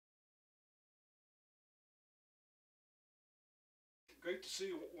Great to see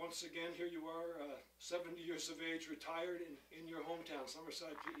you once again. Here you are, 70 years of age, retired in your hometown,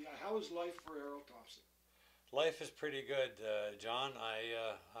 Summerside PEI. How is life for Errol Thompson? Life is pretty good, John.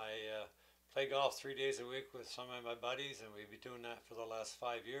 I play golf 3 days a week with some of my buddies, and we've been doing that for the last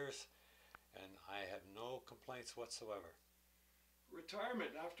 5 years, and I have no complaints whatsoever.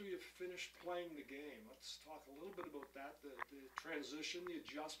 Retirement, after you've finished playing the game, let's talk a little bit about that, the transition, the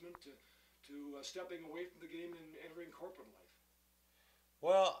adjustment to stepping away from the game and entering corporate life.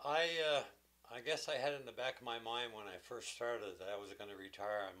 Well, I guess I had in the back of my mind when I first started that I was going to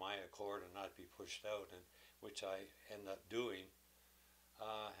retire on my accord and not be pushed out, and which I ended up doing.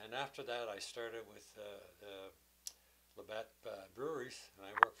 And after that, I started with Labatt Breweries, and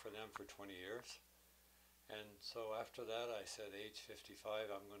I worked for them for 20 years. And so after that, I said, age 55,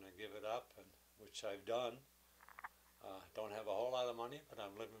 I'm going to give it up, and which I've done. Don't have a whole lot of money, but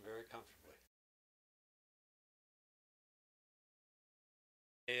I'm living very comfortably.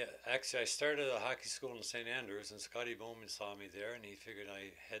 Actually, I started a hockey school in St. Andrews, and Scotty Bowman saw me there, and he figured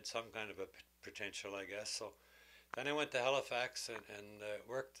I had some kind of a potential, I guess. So then I went to Halifax and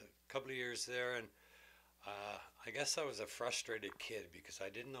worked a couple of years there, and I guess I was a frustrated kid because I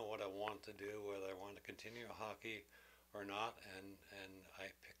didn't know what I wanted to do, whether I wanted to continue hockey or not, and I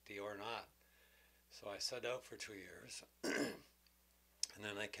picked the or not. So I sat out for 2 years, and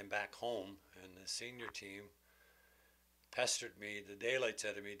then I came back home, and the senior team pestered me, the daylights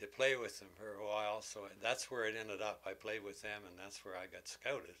out of me, to play with them for a while. So that's where it ended up. I played with them, and that's where I got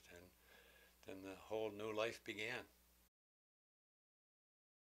scouted, and then the whole new life began.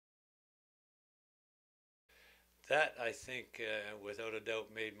 That, I think, without a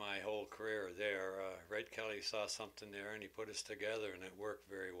doubt, made my whole career there. Red Kelly saw something there, and he put us together, and it worked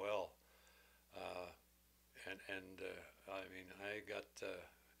very well. I mean, I got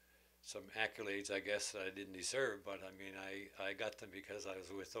some accolades, I guess, that I didn't deserve, but I mean, I got them because I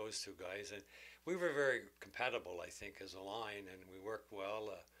was with those two guys, and we were very compatible, I think, as a line, and we worked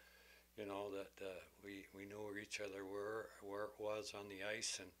well. You know, that we knew where each other were, where it was on the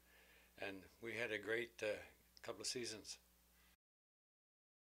ice, and we had a great couple of seasons.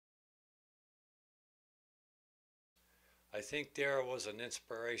 I think Darryl was an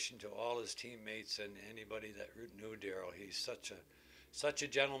inspiration to all his teammates and anybody that knew Darryl. He's such a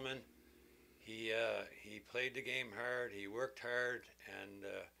gentleman. He played the game hard. He worked hard, and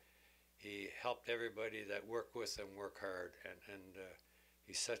he helped everybody that worked with him work hard. And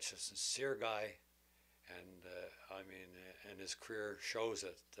he's such a sincere guy. And I mean, and his career shows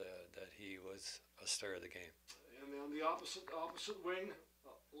it that he was a star of the game. And on the opposite wing,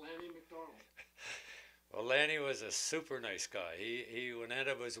 Lanny MacDonald. Well, Lanny was a super nice guy. He went out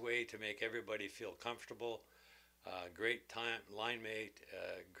of his way to make everybody feel comfortable. Great line mate,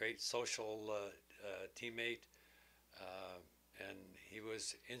 great social teammate, and he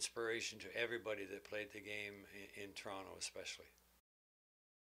was inspiration to everybody that played the game in Toronto, especially.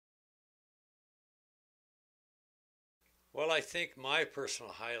 Well, I think my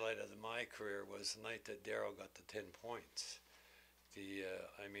personal highlight of my career was the night that Darryl got the 10 points.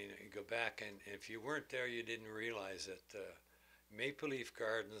 I mean, you go back, and if you weren't there, you didn't realize that Maple Leaf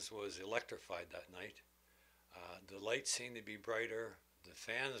Gardens was electrified that night. The lights seemed to be brighter. The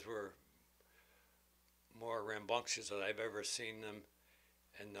fans were more rambunctious than I've ever seen them.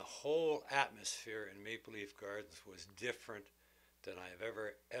 And the whole atmosphere in Maple Leaf Gardens was different than I've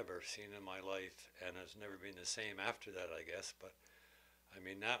ever seen in my life. And it's never been the same after that, I guess. But, I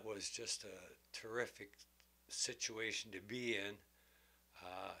mean, that was just a terrific situation to be in.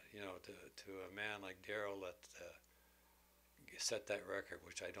 You know, to a man like Darryl that set that record,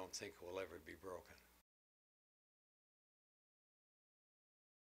 which I don't think will ever be broken.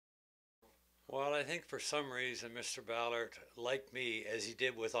 Well, I think for some reason Mr. Ballard liked me, as he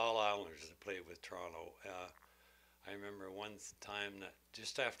did with all Islanders that played with Toronto. I remember one time that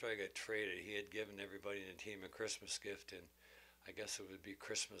just after I got traded, he had given everybody in the team a Christmas gift, and I guess it would be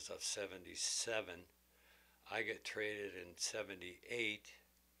Christmas of '77. I got traded in '78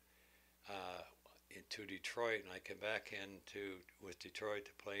 into Detroit, and I came back with Detroit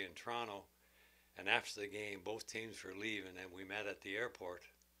to play in Toronto. And after the game, both teams were leaving, and we met at the airport.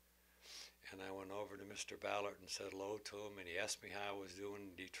 And I went over to Mr. Ballard and said hello to him, and he asked me how I was doing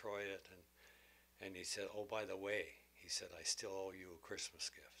in Detroit, and he said, oh, by the way, he said, I still owe you a Christmas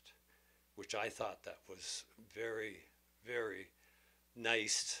gift, which I thought that was very, very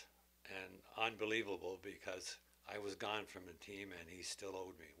nice and unbelievable, because I was gone from the team and he still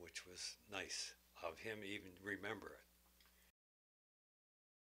owed me, which was nice of him even remember it.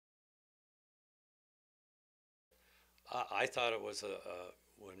 I thought it was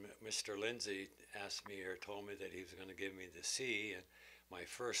when Mr. Lindsay asked me or told me that he was going to give me the C, and my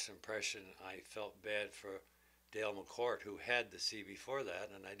first impression, I felt bad for Dale McCourt, who had the C before that,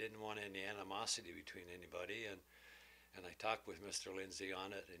 and I didn't want any animosity between anybody. And I talked with Mr. Lindsay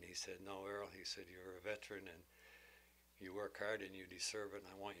on it, and he said, "No, Errol," he said, "you're a veteran, and you work hard, and you deserve it,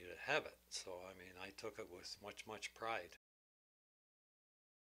 and I want you to have it." So, I mean, I took it with much, much pride.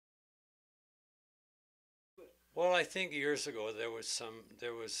 Well, I think years ago there was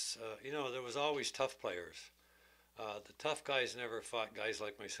there was always tough players. The tough guys never fought guys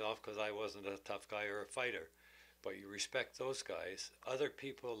like myself because I wasn't a tough guy or a fighter. But you respect those guys. Other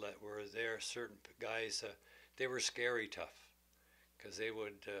people that were there, certain guys, they were scary tough. Because they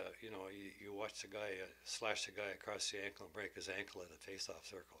would, you watch the guy slash the guy across the ankle and break his ankle at a face-off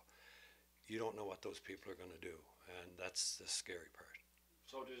circle. You don't know what those people are going to do, and that's the scary part.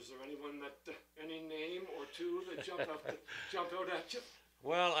 So is there anyone that, any name or two that jump out at you?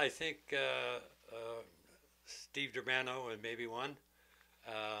 Well, I think Steve Germano and maybe one.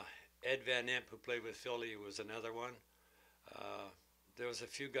 Ed Van Imp, who played with Philly, was another one. There was a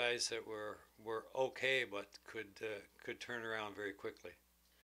few guys that were okay, but could turn around very quickly.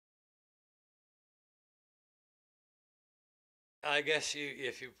 I guess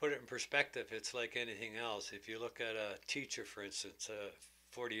if you put it in perspective, it's like anything else. If you look at a teacher, for instance,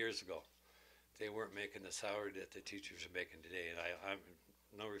 40 years ago, they weren't making the salary that the teachers are making today. And I'm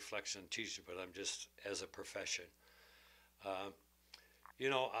no reflection on teachers, but I'm just as a profession.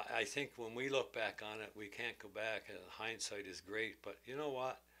 I think when we look back on it, we can't go back, and hindsight is great. But you know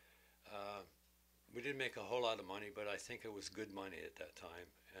what? We didn't make a whole lot of money, but I think it was good money at that time,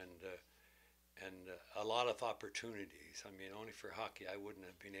 and a lot of opportunities. I mean, only for hockey, I wouldn't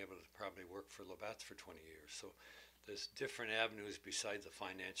have been able to probably work for Labatt's for 20 years. So there's different avenues besides the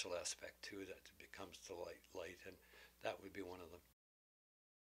financial aspect too that becomes the light, and that would be one of them.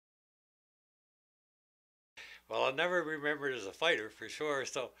 Well, I'll never be remembered as a fighter for sure.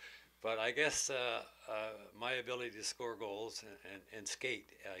 So, but I guess my ability to score goals and skate,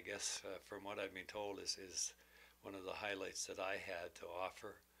 I guess, from what I've been told, is one of the highlights that I had to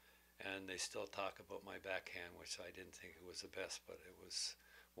offer. And they still talk about my backhand, which I didn't think it was the best, but it was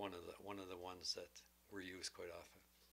one of the ones that were used quite often.